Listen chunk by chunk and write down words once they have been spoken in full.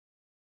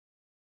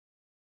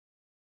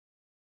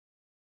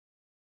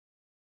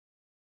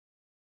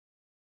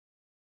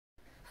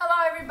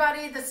Hello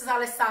everybody, this is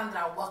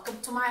Alessandra. Welcome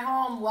to my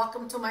home,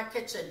 welcome to my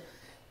kitchen.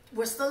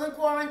 We're still in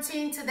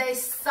quarantine.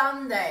 Today's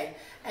Sunday,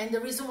 and the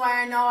reason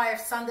why I know I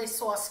have Sunday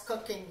sauce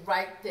cooking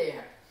right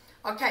there.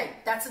 Okay,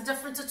 that's a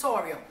different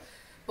tutorial.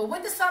 But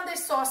with the Sunday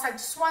sauce, I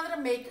just wanted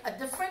to make a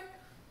different,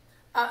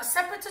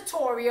 separate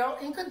tutorial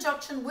in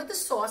conjunction with the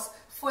sauce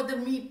for the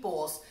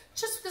meatballs.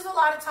 Just because a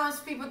lot of times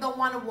people don't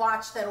want to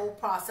watch that whole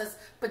process,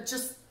 but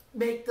just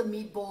make the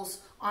meatballs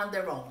on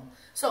their own.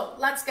 So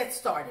let's get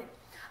started.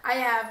 I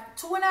have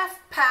 2.5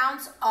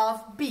 pounds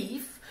of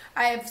beef.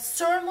 I have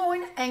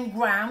sirloin and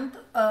ground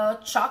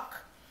chuck.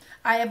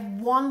 I have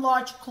 1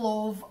 large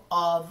clove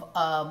of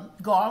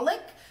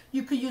garlic.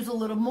 You could use a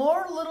little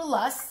more, a little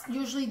less.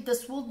 Usually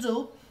this will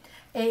do.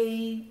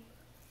 A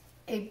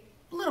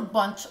little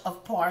bunch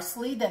of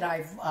parsley that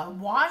I've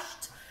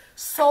washed.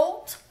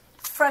 Salt,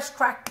 fresh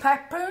cracked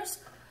peppers,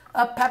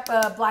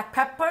 black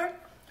pepper,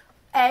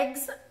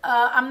 eggs.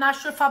 I'm not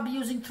sure if I'll be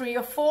using 3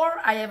 or 4.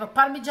 I have a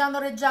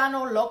Parmigiano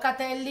Reggiano,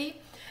 locatelli,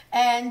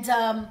 and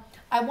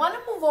I want to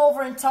move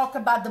over and talk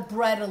about the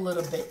bread a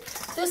little bit.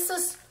 This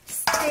is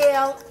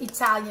stale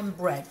Italian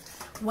bread.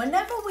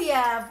 Whenever we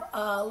have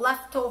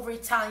leftover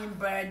Italian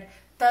bread,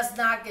 does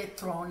not get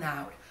thrown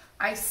out.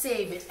 I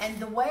save it, and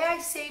the way I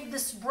save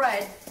this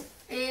bread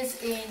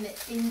is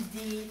in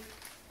the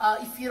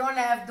if you don't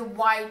have the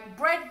white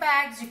bread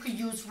bags, you could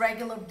use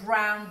regular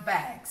brown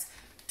bags.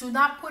 Do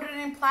not put it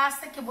in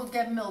plastic, it will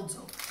get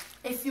mildew.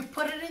 If you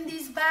put it in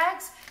these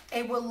bags,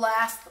 it will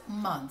last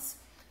months.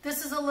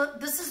 This is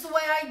the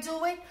way I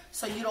do it,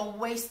 so you don't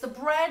waste the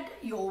bread.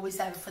 You always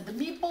have it for the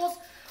meatballs.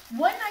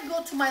 When I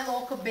go to my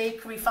local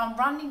bakery, if I'm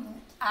running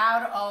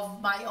out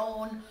of my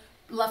own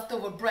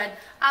leftover bread,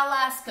 I'll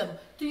ask them,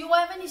 do you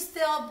have any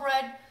stale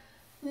bread?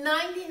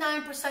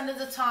 99% of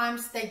the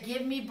times they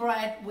give me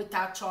bread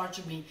without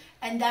charging me,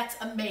 and that's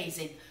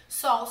amazing.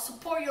 So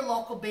support your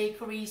local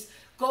bakeries.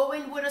 Go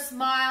in with a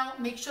smile,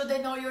 make sure they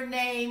know your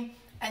name,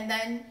 and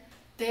then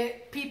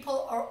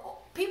people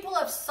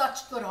have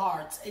such good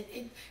hearts.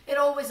 It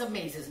always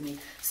amazes me.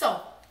 So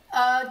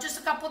just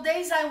a couple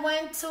days I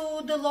went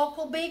to the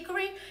local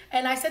bakery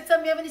and I said to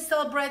them, you have any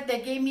stale bread?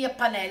 They gave me a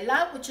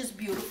panella, which is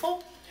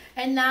beautiful.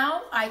 And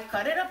now I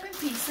cut it up in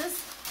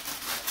pieces.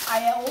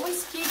 I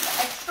always keep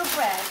extra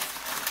bread.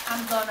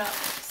 I'm gonna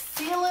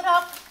seal it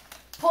up,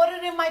 put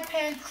it in my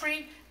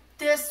pantry.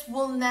 This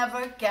will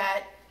never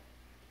get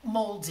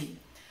moldy.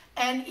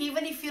 And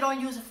even if you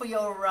don't use it for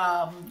your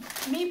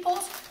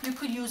meatballs, you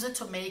could use it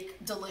to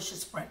make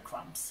delicious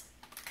breadcrumbs.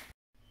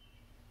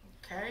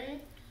 Okay,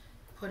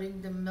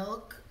 putting the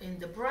milk in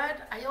the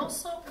bread.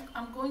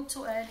 I'm going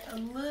to add a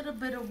little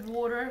bit of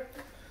water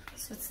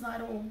so it's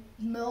not all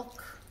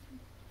milk.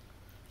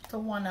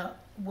 Don't want to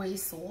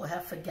waste all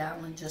half a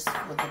gallon just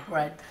for the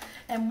bread.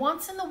 And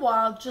once in a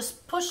while,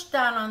 just push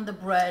down on the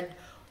bread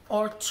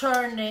or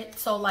turn it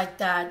so like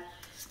that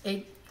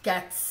it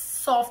gets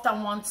soft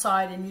on one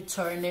side and you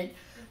turn it.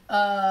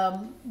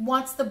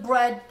 Once the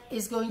bread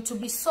is going to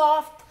be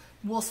soft,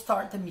 we'll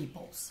start the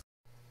meatballs.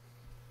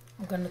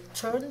 I'm going to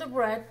turn the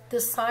bread.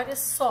 This side is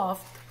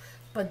soft,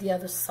 but the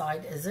other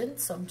side isn't.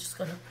 So I'm just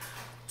going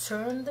to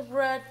turn the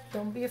bread.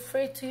 Don't be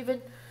afraid to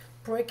even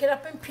break it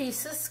up in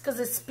pieces because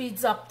it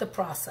speeds up the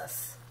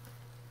process.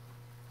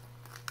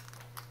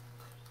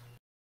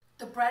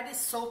 The bread is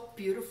soaked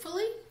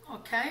beautifully,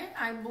 okay?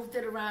 I moved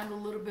it around a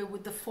little bit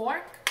with the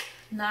fork.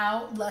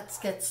 Now let's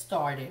get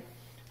started.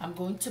 I'm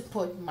going to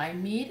put my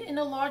meat in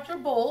a larger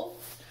bowl.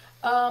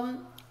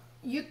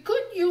 You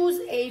could use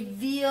a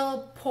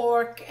veal,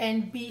 pork,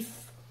 and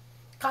beef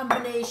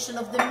combination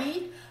of the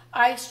meat.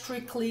 I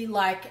strictly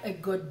like a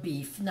good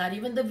beef, not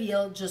even the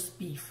veal, just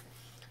beef.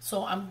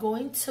 So I'm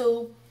going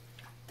to,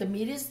 the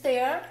meat is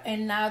there,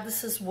 and now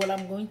this is what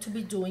I'm going to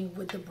be doing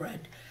with the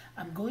bread.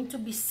 I'm going to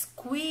be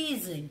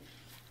squeezing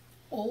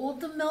all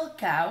the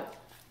milk out,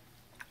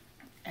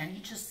 and you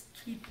just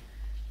keep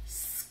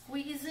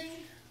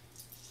squeezing,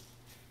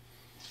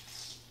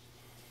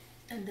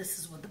 and this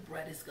is what the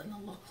bread is going to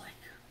look like.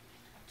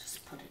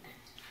 Just put it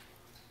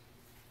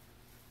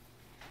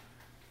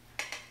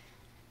in.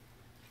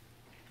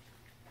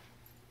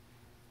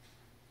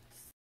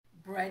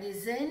 Bread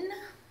is in.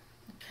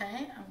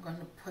 Okay, I'm going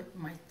to put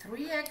my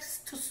 3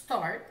 eggs to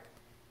start.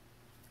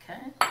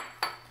 Okay,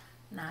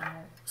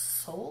 now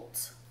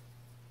salt.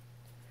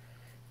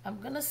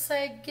 I'm going to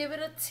say give it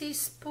a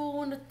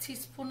teaspoon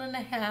and a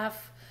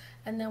half,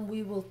 and then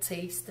we will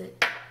taste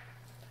it.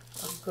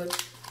 A good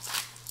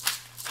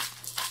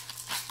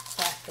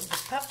crack of the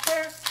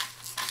pepper.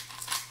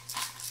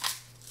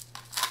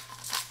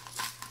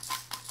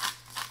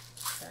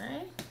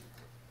 Okay,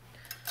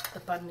 the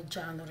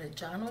Parmigiano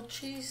Reggiano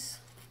cheese.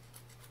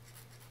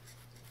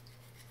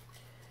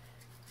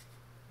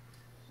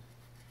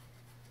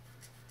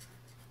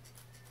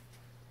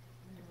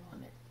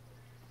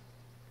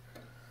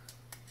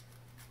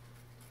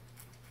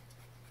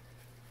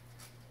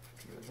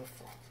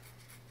 Beautiful.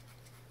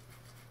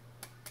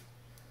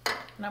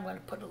 And I'm going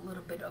to put a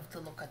little bit of the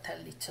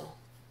locatelli too.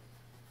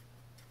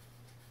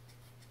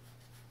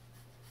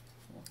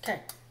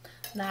 Okay,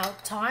 now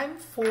time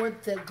for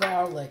the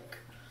garlic.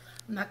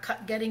 got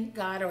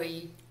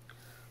a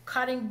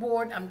cutting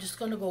board. I'm just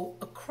going to go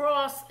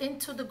across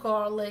into the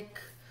garlic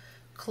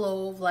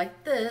clove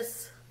like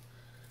this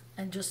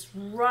and just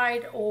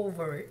right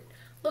over it.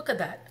 Look at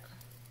that.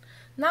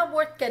 Not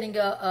worth getting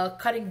a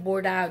cutting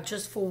board out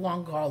just for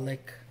one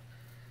garlic.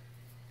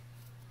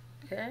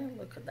 Okay,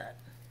 look at that.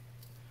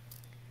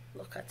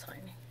 Look how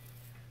tiny.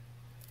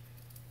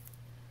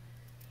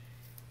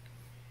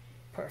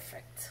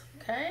 Perfect.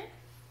 Okay.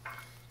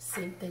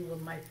 Same thing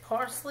with my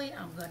parsley.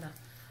 I'm gonna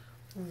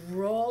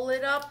roll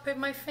it up in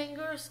my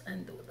fingers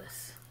and do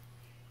this.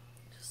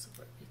 Just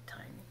very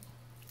tiny.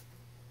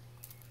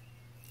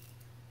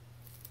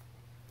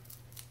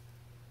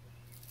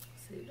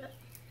 See that?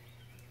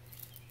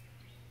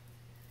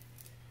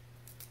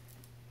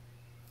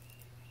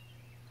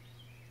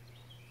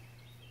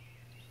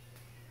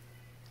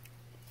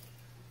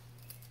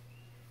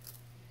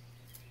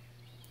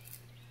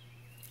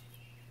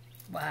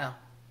 Wow.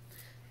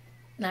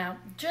 Now,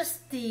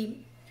 just the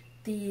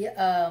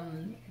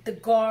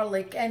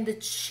garlic and the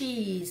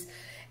cheese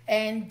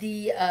and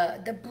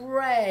the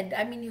bread.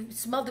 I mean, you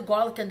smell the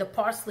garlic and the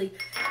parsley.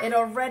 It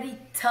already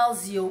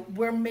tells you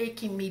we're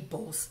making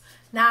meatballs.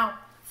 Now,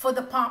 for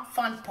the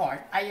fun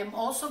part, I am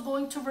also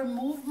going to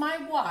remove my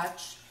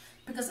watch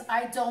because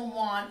I don't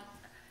want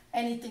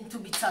anything to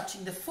be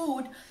touching the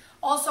food.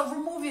 Also,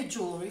 remove your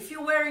jewelry. If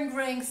you're wearing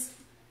rings,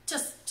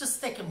 just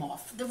take them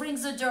off. The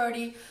rings are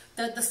dirty.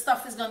 The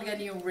stuff is gonna get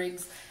in your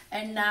rings.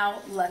 And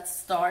now let's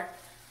start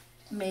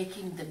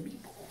making the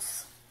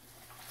meatballs.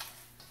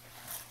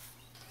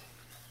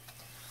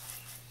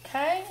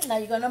 Okay, now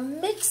you're gonna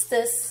mix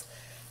this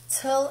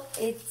till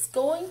it's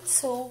going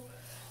to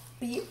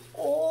be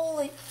all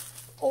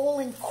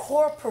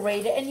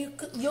incorporated, and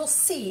you'll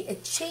see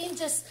it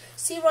changes.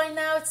 See, right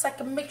now it's like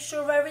a mixture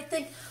of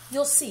everything.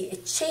 You'll see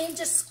it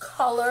changes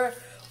color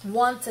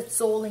once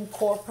it's all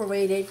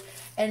incorporated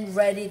and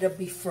ready to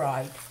be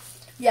fried.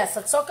 Yes,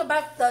 let's talk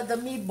about the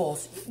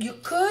meatballs. You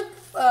could,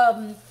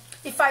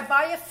 if I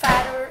buy a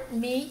fatter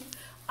meat,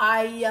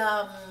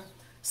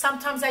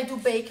 sometimes I do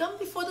bake them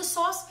before the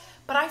sauce,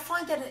 but I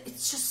find that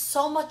it's just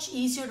so much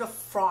easier to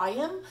fry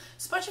them,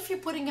 especially if you're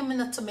putting them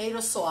in a tomato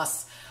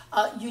sauce.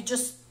 You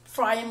just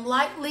fry them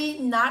lightly,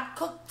 not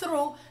cooked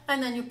through,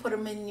 and then you put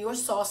them in your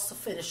sauce to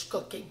finish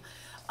cooking.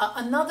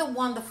 Another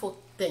wonderful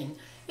thing,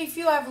 if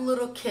you have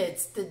little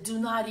kids that do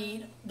not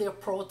eat their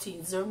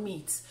proteins, their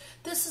meats,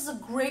 this is a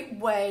great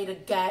way to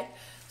get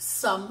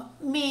some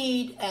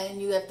meat, and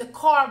you have the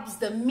carbs,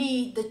 the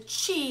meat, the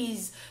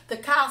cheese, the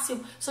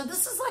calcium. So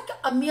this is like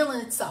a meal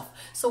in itself.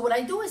 So what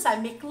I do is I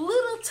make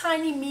little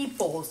tiny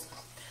meatballs,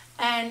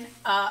 and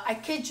I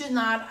kid you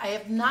not, I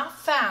have not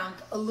found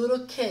a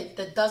little kid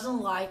that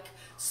doesn't like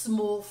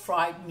small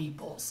fried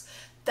meatballs.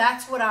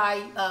 That's what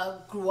I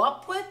grew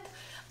up with.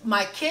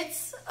 My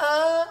kids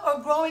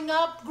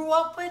grew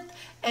up with,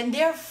 and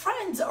their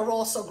friends are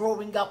also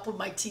growing up with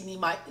my teeny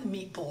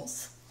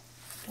meatballs.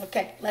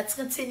 Okay, let's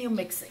continue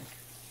mixing.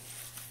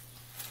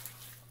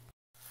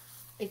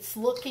 It's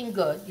looking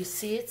good. You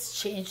see it's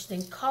changed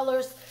in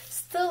colors.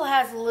 Still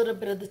has a little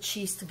bit of the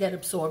cheese to get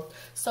absorbed.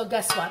 So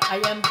guess what? I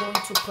am going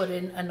to put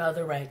in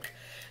another egg.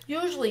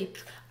 Usually,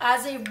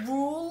 as a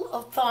rule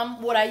of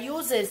thumb, what I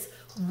use is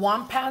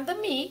 1 pound of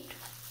meat,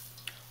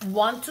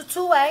 1 to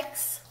 2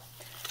 eggs,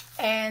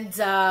 and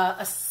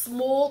a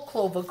small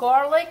clove of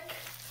garlic,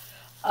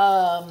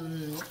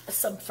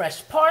 some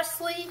fresh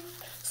parsley,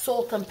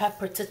 salt and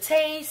pepper to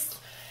taste,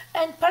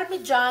 and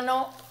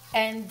Parmigiano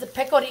and the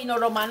Pecorino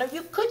Romano.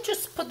 You could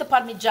just put the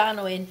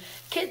Parmigiano in.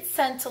 Kids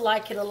tend to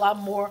like it a lot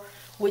more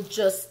with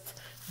just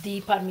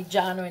the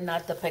Parmigiano and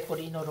not the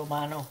Pecorino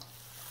Romano.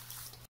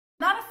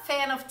 Not a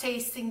fan of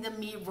tasting the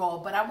meat raw,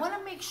 but I want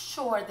to make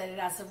sure that it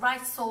has the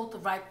right salt, the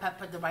right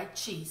pepper, the right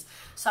cheese.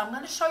 So I'm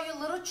going to show you a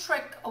little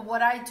trick of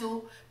what I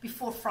do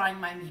before frying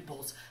my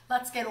meatballs.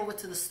 Let's get over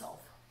to the stove.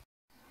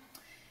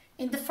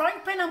 In the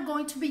frying pan I'm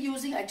going to be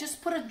using, I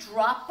just put a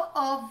drop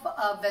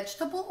of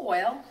vegetable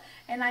oil,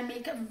 and I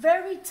make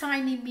very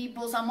tiny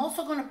meatballs. I'm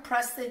also going to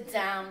press it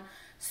down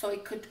so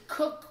it could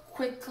cook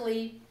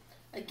quickly.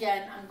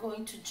 Again, I'm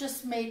going to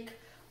just make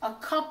a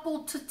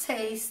couple to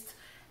taste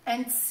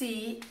and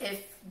see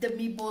if the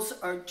meatballs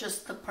are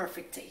just the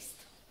perfect taste.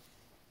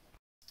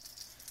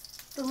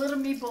 The little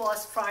meatball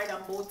is fried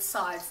on both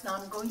sides. Now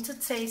I'm going to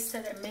taste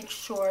it and make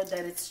sure that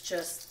it's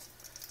just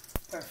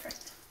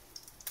perfect.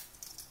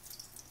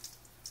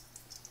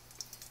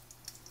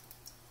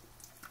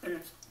 It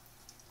is.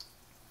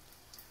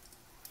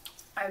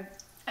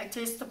 I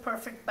taste the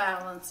perfect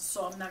balance,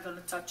 so I'm not going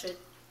to touch it.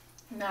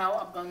 Now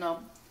I'm going to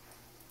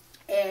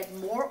add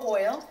more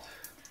oil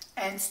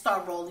and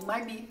start rolling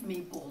my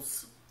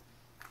meatballs.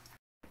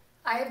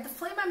 I have the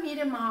flame on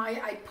medium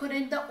high. I put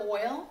in the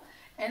oil,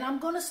 and I'm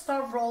going to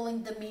start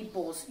rolling the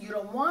meatballs. You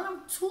don't want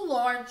them too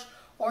large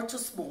or too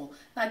small.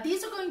 Now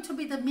these are going to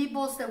be the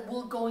meatballs that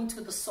will go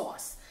into the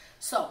sauce.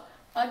 So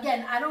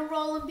again, I don't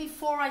roll them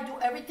before. I do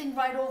everything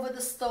right over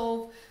the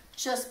stove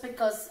just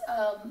because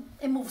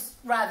it moves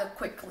rather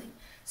quickly.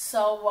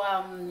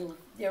 So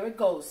there it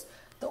goes.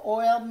 The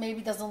oil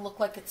maybe doesn't look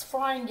like it's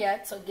frying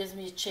yet, so it gives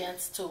me a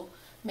chance to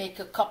make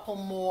a couple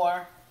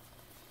more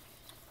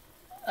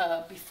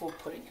before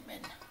putting them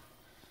in.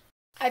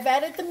 I've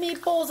added the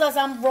meatballs as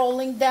I'm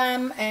rolling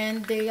them,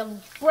 and they'll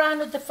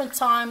brown at different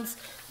times.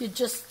 You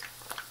just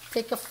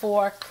take a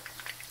fork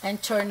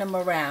and turn them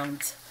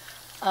around.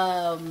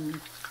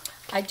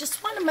 I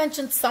just want to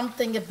mention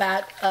something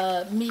about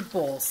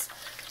meatballs.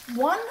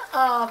 One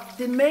of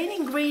the main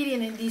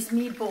ingredient in these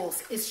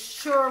meatballs is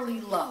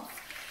surely love.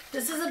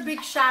 This is a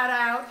big shout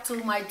out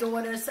to my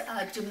daughter's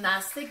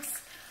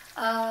gymnastics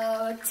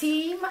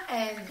team,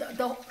 and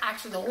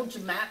actually the whole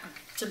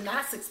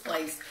gymnastics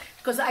place,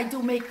 because I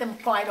do make them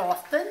quite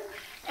often,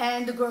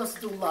 and the girls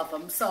do love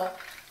them. So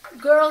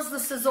girls,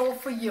 this is all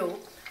for you.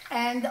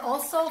 And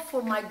also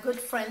for my good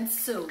friend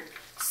Sue.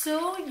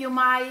 Sue, you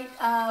might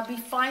be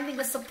finding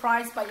a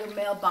surprise by your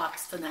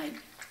mailbox tonight.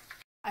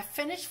 I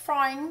finished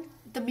frying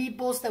the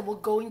meatballs that will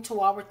go into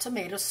our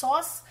tomato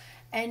sauce,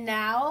 and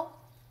now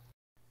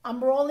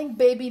I'm rolling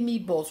baby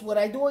meatballs. What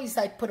I do is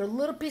I put a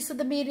little piece of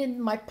the meat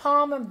in my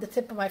palm and the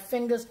tip of my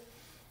fingers,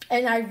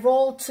 and I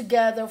roll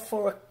together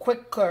for a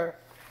quicker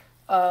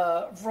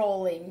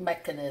rolling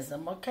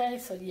mechanism. Okay,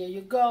 so here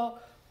you go,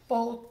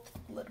 both,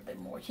 a little bit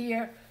more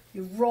here.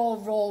 You roll,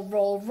 roll,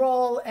 roll,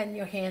 roll, and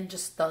your hand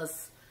just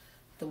does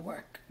the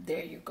work.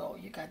 There you go,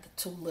 you got the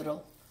two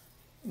little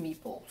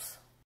meatballs.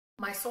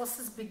 My sauce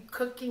has been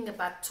cooking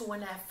about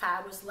 2.5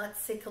 hours.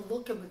 Let's take a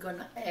look, and we're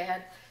gonna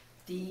add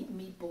the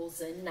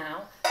meatballs in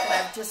now that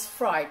I've just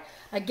fried.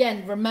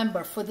 Again,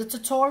 remember, for the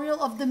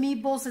tutorial of the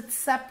meatballs, it's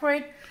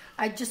separate.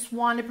 I just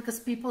want it because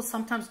people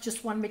sometimes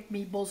just want to make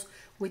meatballs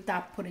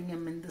without putting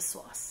them in the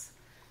sauce.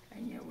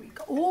 And here we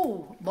go.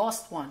 Oh,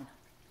 lost one.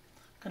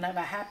 Gonna have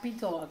a happy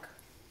dog.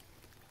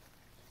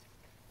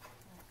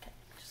 Okay,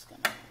 just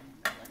gonna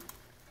roll in.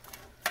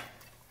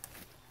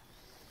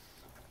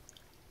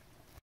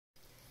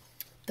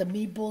 The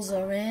meatballs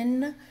are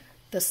in.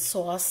 The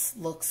sauce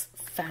looks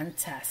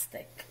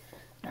fantastic.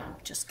 Now I'm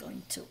just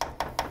going to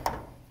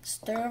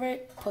stir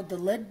it, put the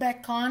lid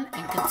back on,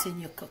 and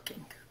continue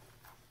cooking.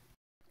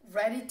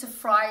 Ready to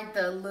fry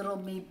the little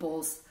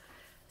meatballs.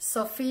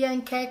 Sophia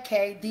and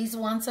KK, these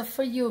ones are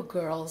for you,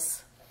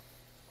 girls.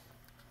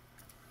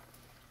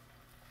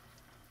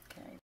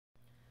 Okay.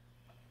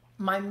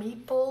 My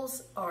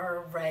meatballs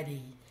are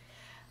ready.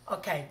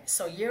 Okay,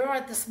 so here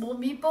are the small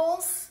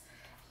meatballs.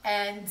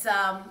 And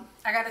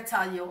I gotta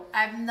tell you,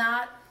 I've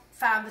not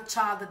found a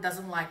child that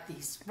doesn't like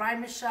these. Right,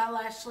 Michelle,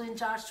 Ashley, and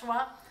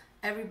Joshua?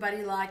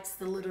 Everybody likes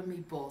the little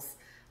meatballs.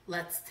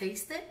 Let's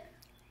taste it.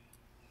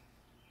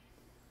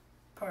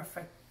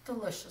 Perfect,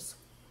 delicious.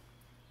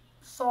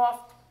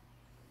 Soft,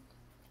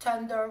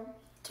 tender,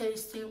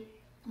 tasty,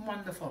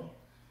 wonderful.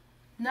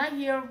 Now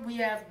here we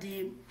have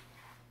the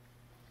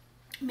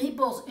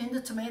meatballs in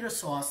the tomato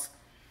sauce.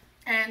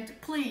 And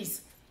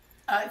please,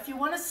 if you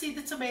want to see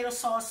the tomato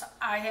sauce,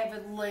 I have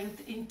it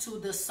linked into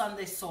the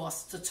Sunday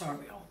sauce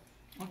tutorial.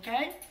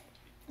 Okay?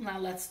 Now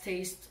let's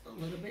taste a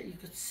little bit. You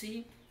could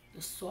see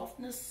the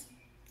softness.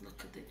 Look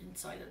at the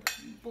inside of the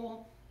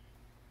meatball.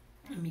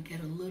 Let me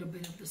get a little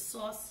bit of the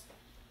sauce.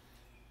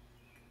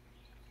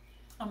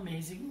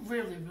 Amazing.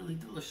 Really, really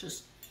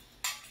delicious.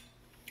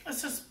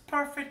 It's just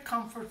perfect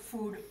comfort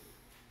food.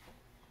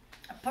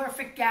 A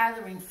perfect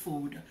gathering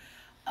food.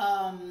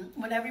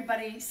 When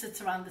everybody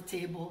sits around the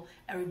table,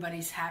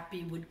 everybody's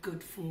happy with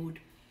good food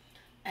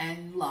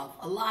and love.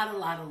 A lot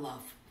of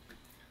love.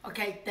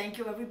 Okay, thank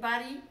you,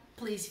 everybody.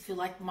 Please, if you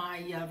like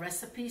my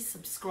recipe,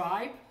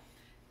 subscribe.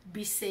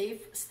 Be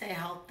safe, stay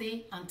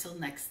healthy. Until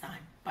next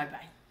time.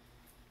 Bye-bye.